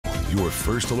your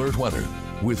first alert weather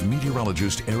with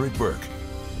meteorologist Eric Burke.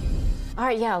 All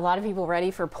right, yeah, a lot of people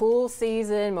ready for pool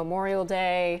season, Memorial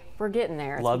Day. We're getting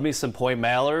there. Love me some point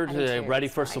mallard, ready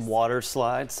for some water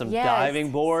slides, some diving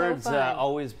boards. So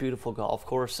always beautiful golf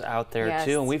course out there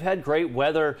too. And we've had great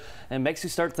weather, and it makes you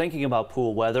start thinking about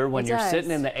pool weather when you're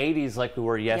sitting in the 80s like we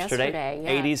were yesterday.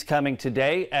 80s coming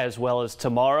today as well as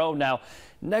tomorrow. Now,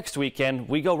 next weekend,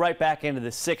 we go right back into the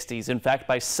 60s. In fact,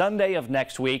 by Sunday of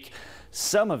next week,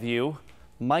 some of you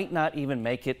might not even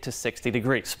make it to 60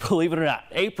 degrees. Believe it or not,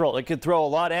 April, it could throw a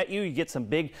lot at you. You get some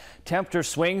big temperature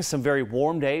swings, some very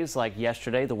warm days like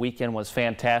yesterday. The weekend was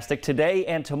fantastic. Today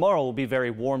and tomorrow will be very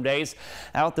warm days.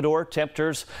 Out the door,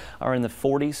 temperatures are in the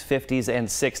 40s, 50s, and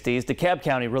 60s. DeKalb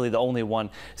County really the only one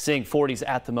seeing 40s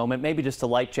at the moment. Maybe just a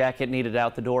light jacket needed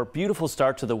out the door. Beautiful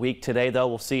start to the week today, though.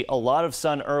 We'll see a lot of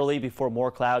sun early before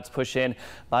more clouds push in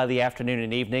by the afternoon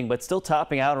and evening, but still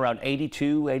topping out around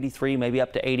 82, 83, maybe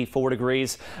up to 84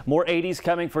 degrees. More 80s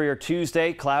coming for your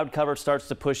Tuesday. Cloud cover starts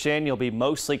to push in. You'll be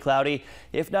mostly cloudy,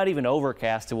 if not even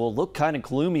overcast. It will look kind of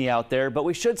gloomy out there, but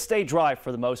we should stay dry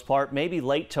for the most part. Maybe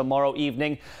late tomorrow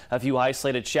evening, a few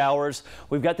isolated showers.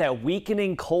 We've got that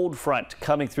weakening cold front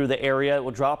coming through the area. It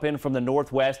will drop in from the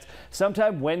northwest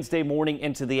sometime Wednesday morning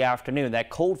into the afternoon. That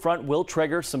cold front will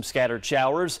trigger some scattered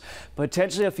showers,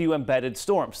 potentially a few embedded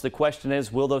storms. The question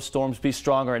is, will those storms be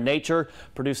stronger in nature,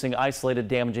 producing isolated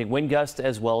damaging wind gusts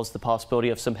as well as the possibility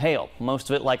of some hail?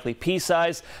 Most of it likely pea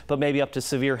size, but maybe up to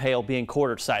severe hail being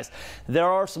quarter size. There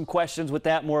are some questions with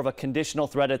that, more of a conditional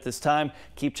threat at this time.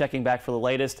 Keep checking back for the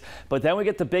latest. But then we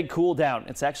get the big cool down.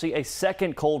 It's actually a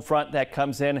second cold front that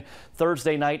comes in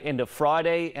Thursday night into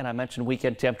Friday, and I mentioned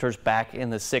weekend temperatures back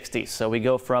in the 60s. So we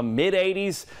go from mid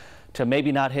 80s to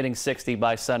maybe not hitting 60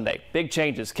 by Sunday. Big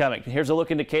changes coming. Here's a look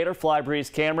indicator, fly breeze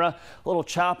camera. A little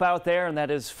chop out there, and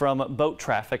that is from boat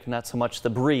traffic, not so much the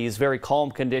breeze. Very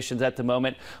calm conditions at the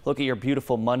moment. Look at your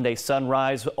beautiful Monday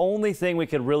sunrise. Only thing we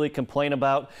could really complain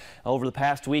about over the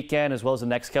past weekend, as well as the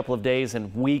next couple of days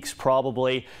and weeks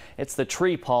probably, it's the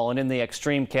tree pollen in the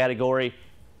extreme category.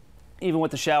 Even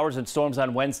with the showers and storms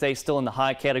on Wednesday, still in the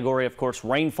high category, of course,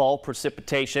 rainfall,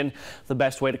 precipitation, the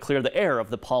best way to clear the air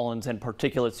of the pollens and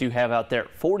particulates you have out there.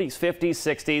 40s, 50s,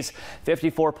 60s,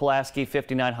 54 Pulaski,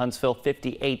 59 Huntsville,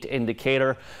 58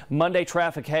 Indicator. Monday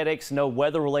traffic headaches, no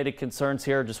weather-related concerns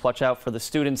here. Just watch out for the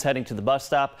students heading to the bus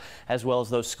stop, as well as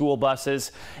those school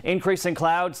buses. Increasing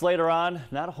clouds later on.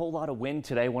 Not a whole lot of wind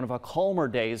today. One of our calmer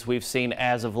days we've seen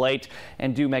as of late.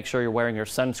 And do make sure you're wearing your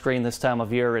sunscreen this time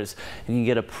of year, as you can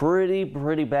get a pretty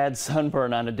bad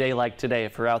sunburn on a day like today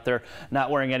if you're out there not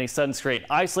wearing any sunscreen.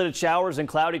 Isolated showers and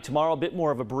cloudy tomorrow, a bit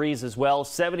more of a breeze as well.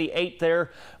 78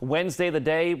 there Wednesday the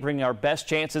day, bringing our best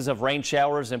chances of rain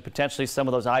showers and potentially some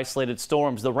of those isolated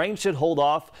storms. The rain should hold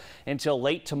off until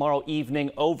late tomorrow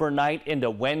evening, overnight into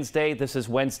Wednesday. This is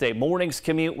Wednesday morning's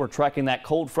commute. We're tracking that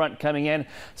cold front coming in,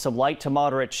 some light to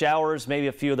moderate showers, maybe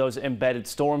a few of those embedded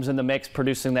storms in the mix,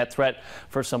 producing that threat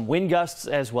for some wind gusts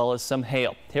as well as some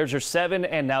hail. Here's your 7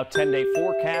 and now 10-day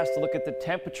forecast. Look at the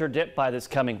temperature dip by this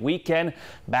coming weekend,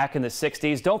 back in the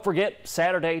 60s. Don't forget,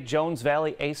 Saturday, Jones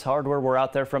Valley Ace Hardware. We're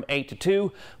out there from 8 to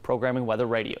 2, programming weather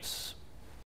radios.